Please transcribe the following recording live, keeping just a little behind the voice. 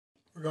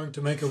We're going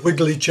to make a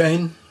wiggly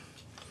chain,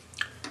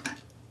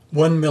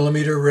 1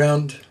 millimeter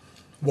round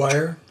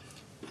wire,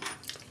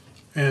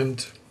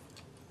 and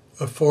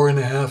a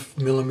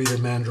 4.5 millimeter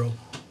mandrel.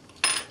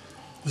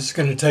 This is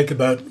going to take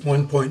about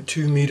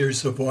 1.2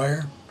 meters of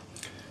wire.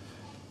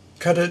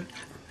 Cut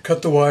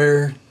the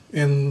wire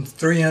in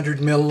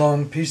 300 mil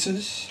long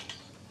pieces,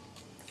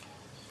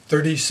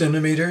 30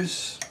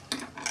 centimeters.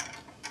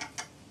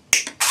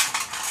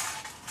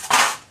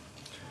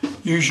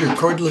 Use your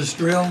cordless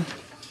drill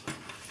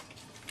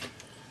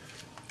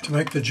to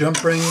make the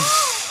jump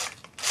rings.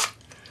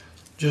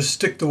 Just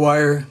stick the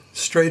wire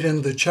straight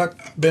in the chuck,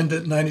 bend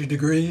it 90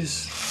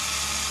 degrees.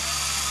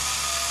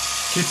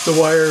 Keep the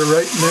wire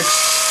right next,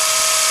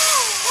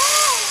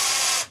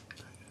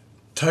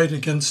 tight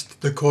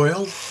against the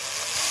coil.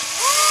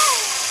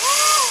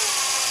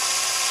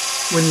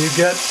 When you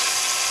get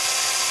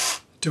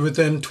to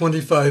within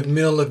 25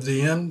 mil of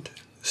the end,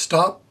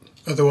 stop.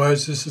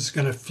 Otherwise, this is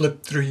going to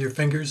flip through your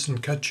fingers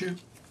and cut you.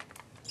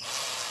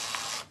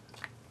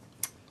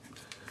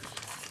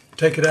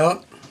 Take it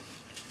out.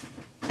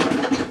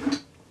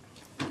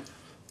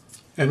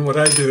 And what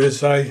I do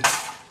is I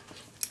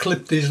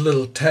clip these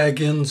little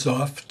tag ends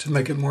off to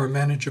make it more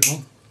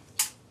manageable.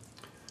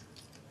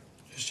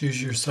 Just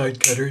use your side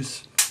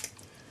cutters.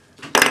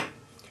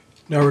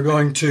 Now we're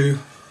going to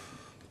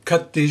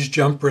cut these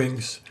jump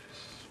rings,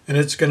 and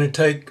it's going to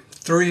take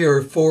 3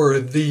 or 4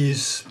 of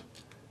these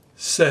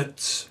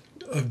sets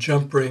of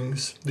jump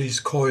rings, these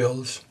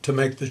coils, to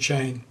make the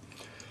chain.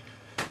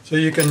 So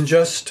you can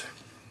just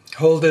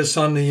hold this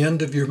on the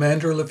end of your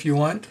mandrel if you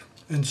want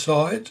and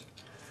saw it.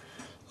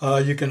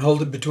 You can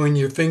hold it between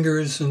your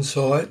fingers and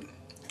saw it.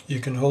 You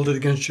can hold it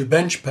against your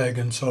bench peg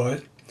and saw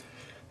it.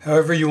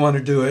 However you want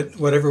to do it,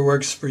 whatever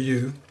works for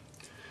you.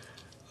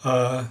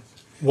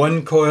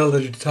 1 coil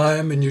at a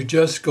time, and you're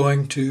just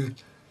going to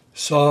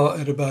saw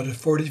at about a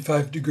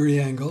 45-degree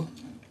angle.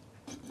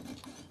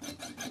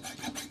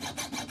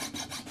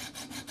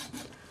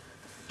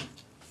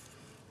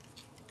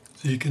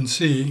 So you can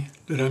see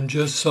that I'm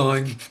just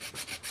sawing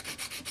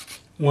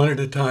one at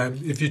a time.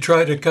 If you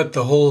try to cut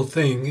the whole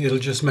thing, it'll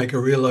just make a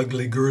real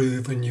ugly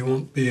groove and you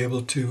won't be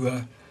able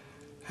to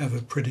have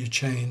a pretty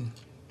chain.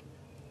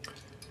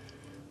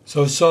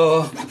 So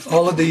saw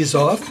all of these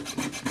off.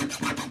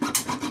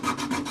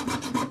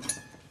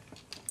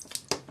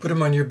 Put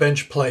them on your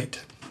bench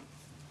plate.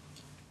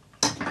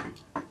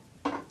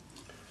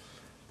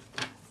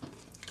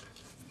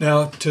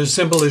 Now, to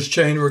assemble this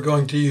chain, we're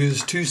going to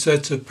use 2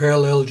 sets of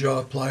parallel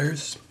jaw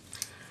pliers,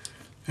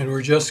 and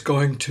we're just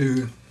going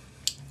to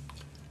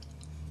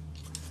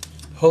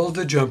hold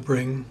the jump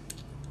ring,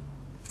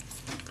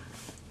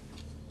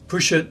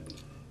 push it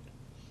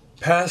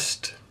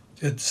past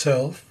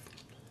itself,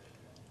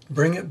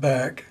 bring it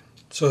back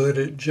so that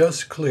it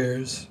just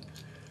clears,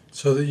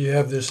 so that you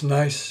have this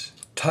nice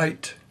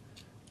tight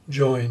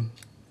join.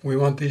 We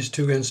want these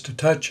 2 ends to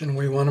touch, and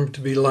we want them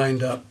to be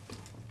lined up.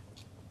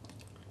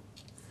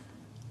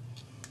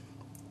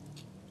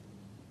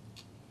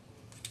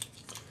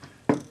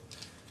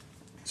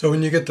 So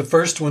when you get the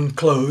first one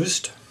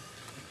closed,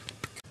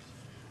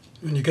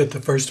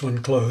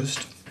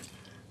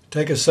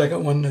 take a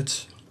second one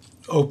that's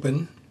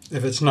open.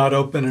 If it's not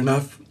open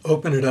enough,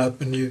 open it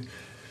up and you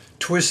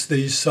twist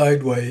these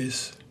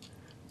sideways,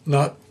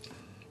 not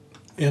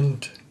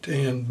end to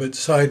end, but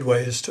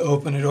sideways to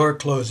open it or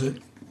close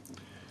it.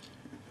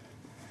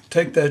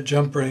 Take that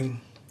jump ring,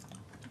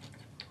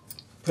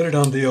 put it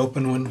on the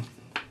open one,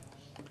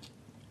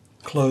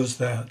 close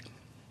that.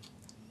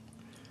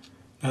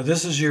 Now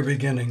this is your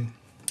beginning.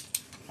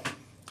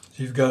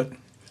 You've got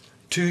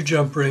 2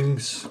 jump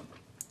rings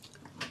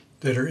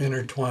that are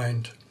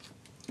intertwined.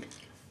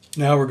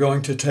 Now we're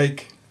going to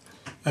take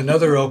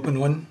another open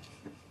one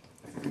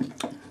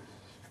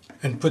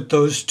and put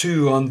those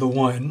 2 on the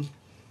one.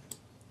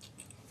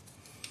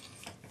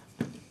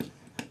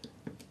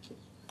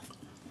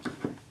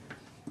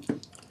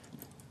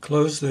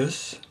 Close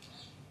this.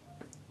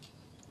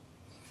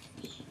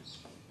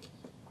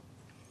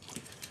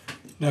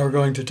 Now we're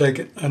going to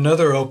take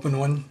another open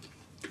one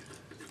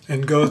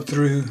and go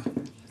through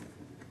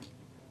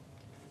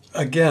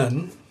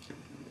again.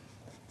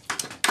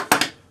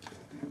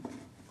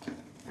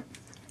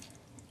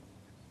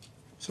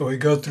 So we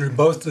go through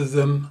both of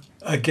them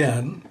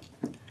again,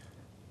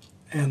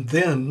 and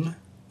then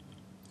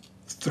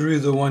through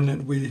the one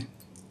that we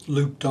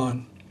looped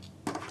on.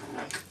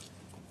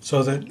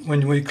 So that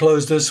when we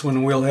close this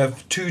one, we'll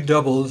have 2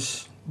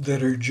 doubles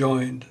that are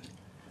joined.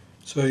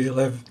 So you'll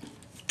have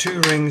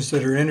 2 rings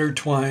that are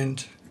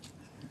intertwined.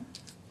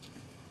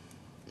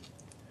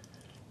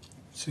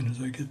 As soon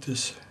as I get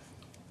this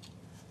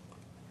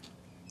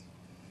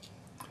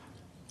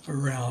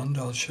around,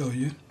 I'll show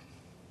you.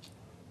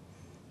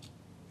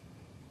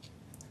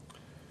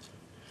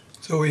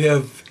 So we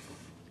have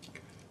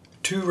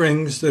 2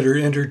 rings that are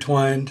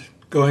intertwined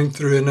going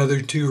through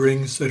another 2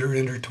 rings that are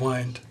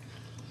intertwined.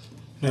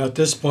 Now at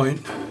this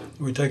point,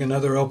 we take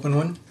another open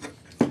one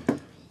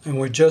and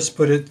we just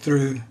put it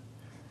through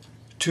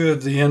 2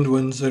 of the end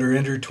ones that are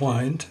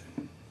intertwined.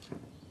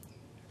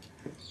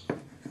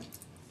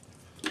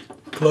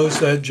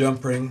 close that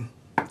jump ring,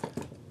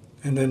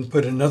 and then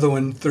put another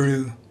one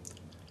through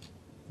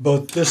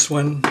both this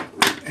one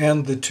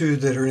and the two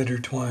that are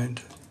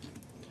intertwined.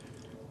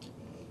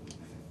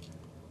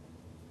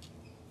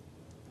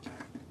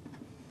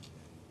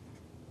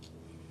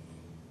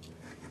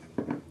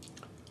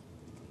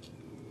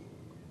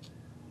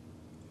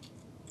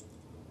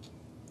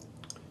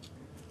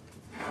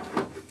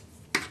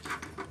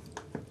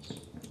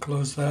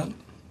 Close that.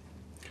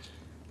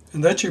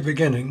 And that's your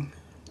beginning.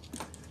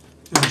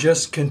 And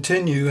just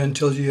continue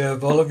until you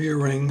have all of your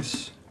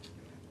rings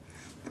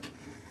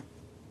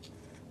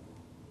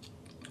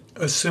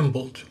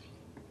assembled.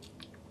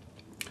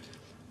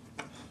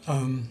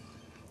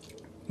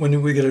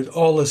 When we get it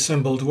all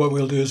assembled, what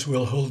we'll do is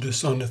we'll hold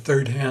this on the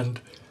third hand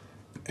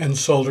and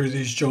solder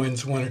these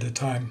joins one at a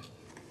time.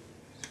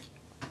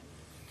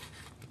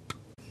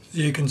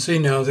 You can see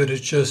now that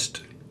it's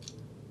just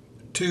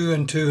 2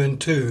 and 2 and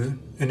 2,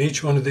 and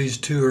each one of these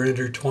two are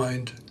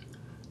intertwined,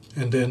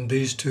 and then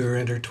these two are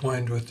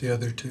intertwined with the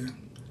other two.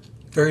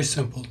 Very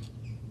simple.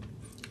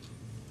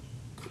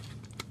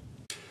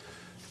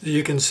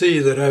 You can see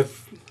that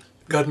I've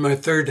got my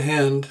third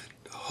hand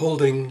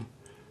holding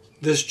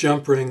this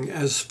jump ring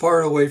as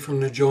far away from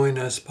the join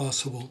as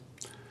possible.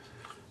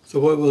 So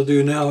what we'll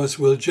do now is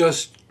we'll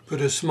just put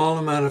a small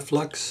amount of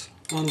flux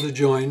on the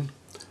join,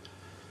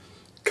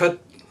 cut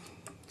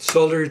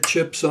solder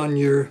chips on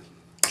your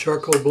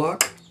charcoal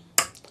block,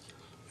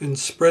 and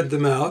spread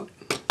them out.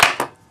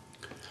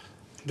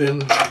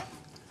 Then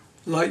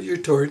light your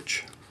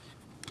torch.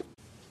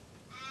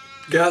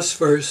 Gas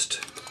first,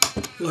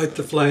 light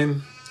the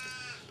flame,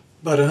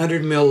 about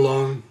 100 ml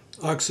long,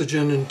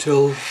 oxygen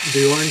until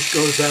the orange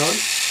goes out.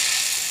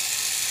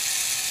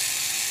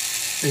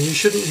 And you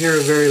shouldn't hear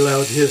a very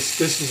loud hiss.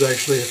 This is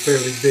actually a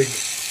fairly big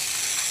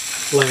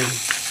flame.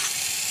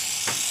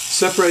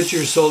 Separate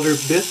your solder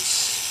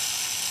bits.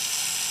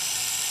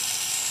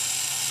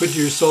 Put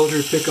your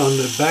solder pick on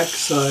the back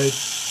side.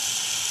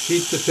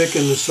 Heat the pick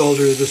and the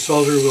solder. The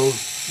solder will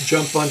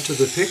jump onto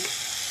the pick,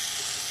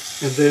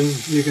 and then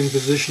you can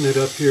position it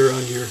up here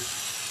on your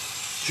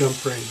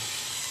jump ring.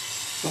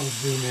 I'll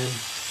zoom in.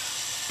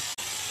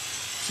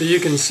 So you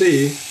can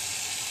see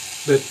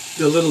that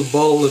the little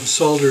ball of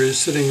solder is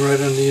sitting right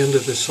on the end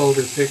of the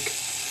solder pick.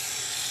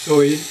 So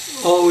we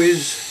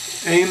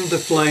always aim the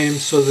flame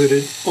so that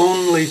it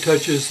only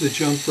touches the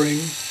jump ring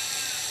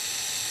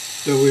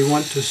that we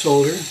want to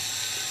solder.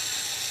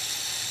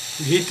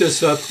 Heat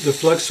this up, the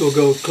flux will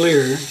go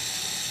clear.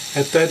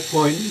 At that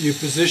point, you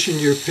position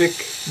your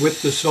pick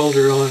with the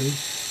solder on,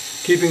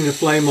 keeping the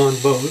flame on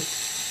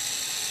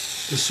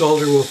both. The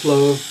solder will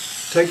flow.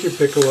 Take your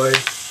pick away.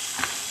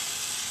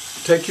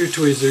 Take your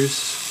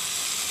tweezers.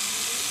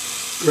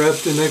 Grab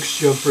the next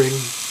jump ring.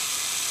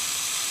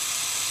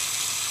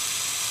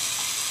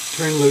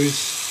 Turn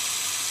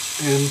loose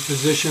and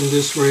position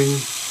this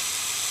ring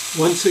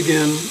once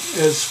again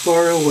as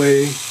far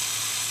away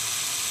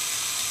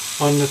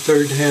on the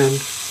third hand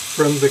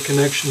from the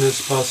connection as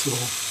possible.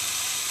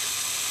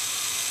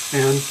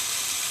 And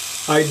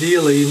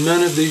ideally,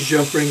 none of these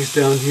jump rings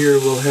down here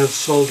will have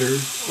solder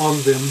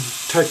on them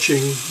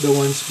touching the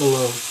ones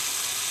below.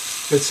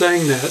 But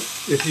saying that,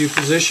 if you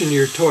position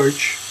your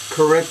torch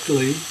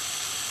correctly,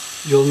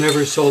 you'll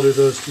never solder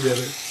those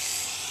together.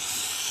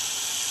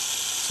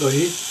 So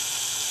heat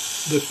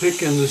the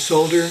pick and the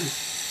solder.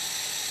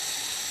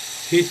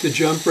 Heat the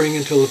jump ring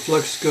until the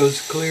flux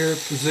goes clear.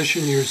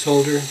 Position your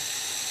solder.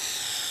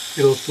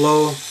 It'll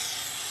flow.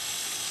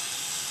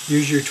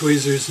 Use your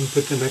tweezers and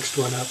put the next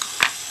one up.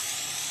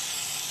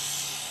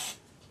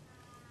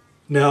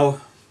 Now,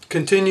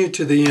 continue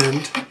to the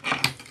end.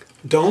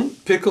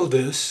 Don't pickle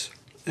this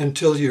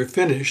until you're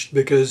finished,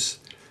 because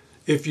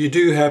if you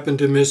do happen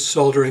to miss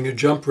soldering a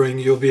jump ring,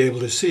 you'll be able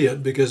to see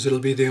it because it'll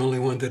be the only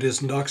one that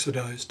isn't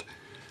oxidized.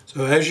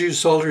 So as you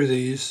solder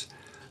these,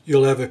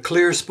 you'll have a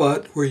clear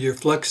spot where your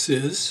flux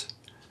is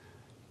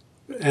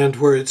and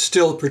where it's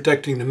still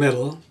protecting the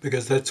metal,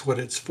 because that's what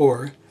it's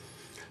for.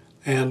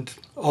 And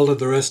all of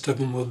the rest of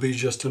them will be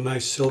just a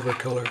nice silver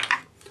color.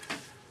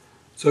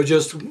 So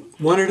just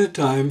one at a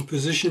time,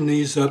 position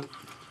these up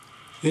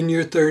in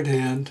your third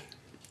hand.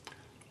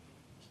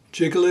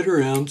 Jiggle it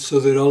around so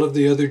that all of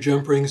the other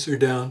jump rings are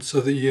down,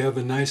 so that you have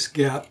a nice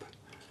gap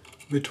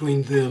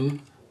between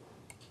them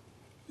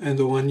and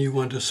the one you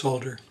want to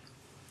solder.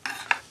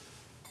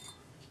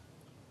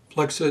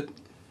 Flux it.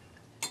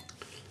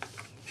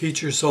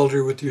 Heat your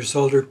solder with your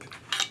solder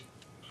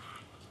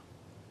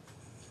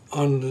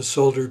on the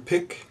solder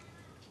pick.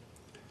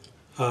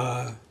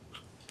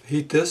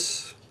 Heat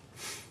this.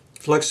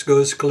 Flux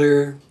goes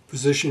clear.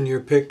 Position your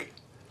pick.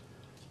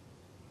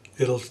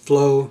 It'll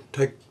flow.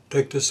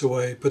 Take this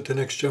away. Put the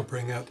next jump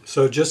ring up.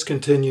 So just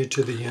continue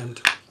to the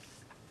end.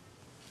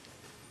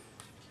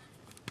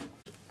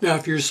 Now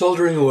if you're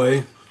soldering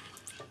away,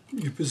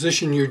 you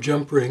position your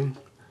jump ring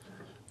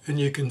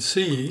and you can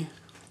see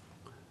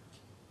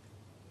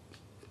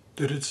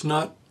that it's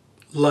not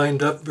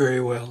lined up very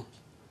well.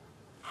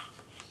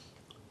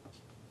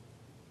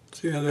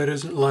 See how that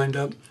isn't lined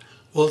up?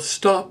 Well,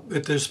 stop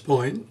at this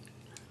point.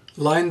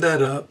 line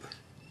that up,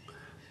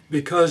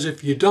 because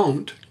if you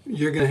don't,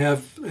 you're going to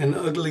have an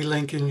ugly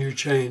link in your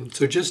chain.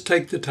 So just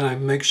take the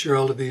time, make sure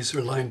all of these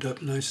are lined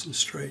up nice and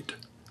straight.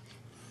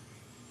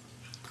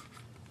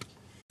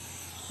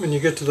 When you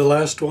get to the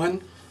last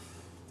one,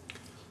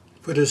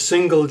 put a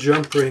single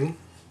jump ring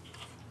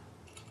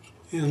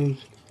in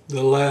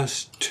the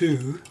last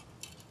two,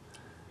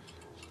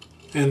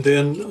 and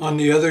then on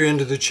the other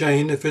end of the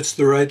chain, if it's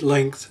the right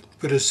length,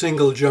 put a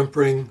single jump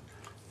ring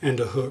and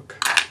a hook.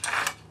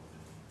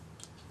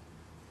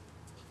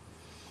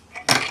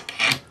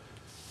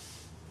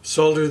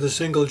 Solder the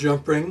single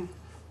jump ring,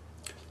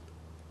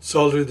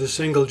 solder the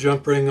single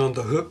jump ring on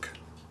the hook,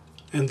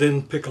 and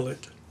then pickle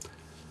it.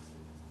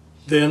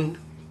 Then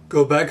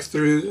go back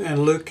through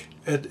and look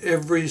at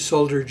every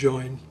solder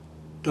join.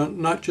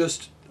 Not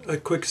just a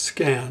quick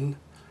scan,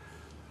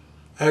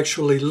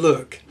 actually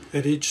look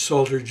at each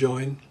solder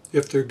join.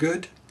 If they're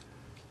good,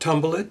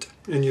 tumble it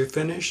and you're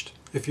finished.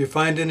 If you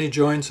find any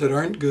joints that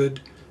aren't good,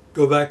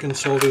 go back and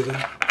solder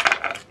them.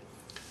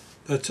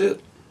 That's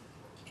it.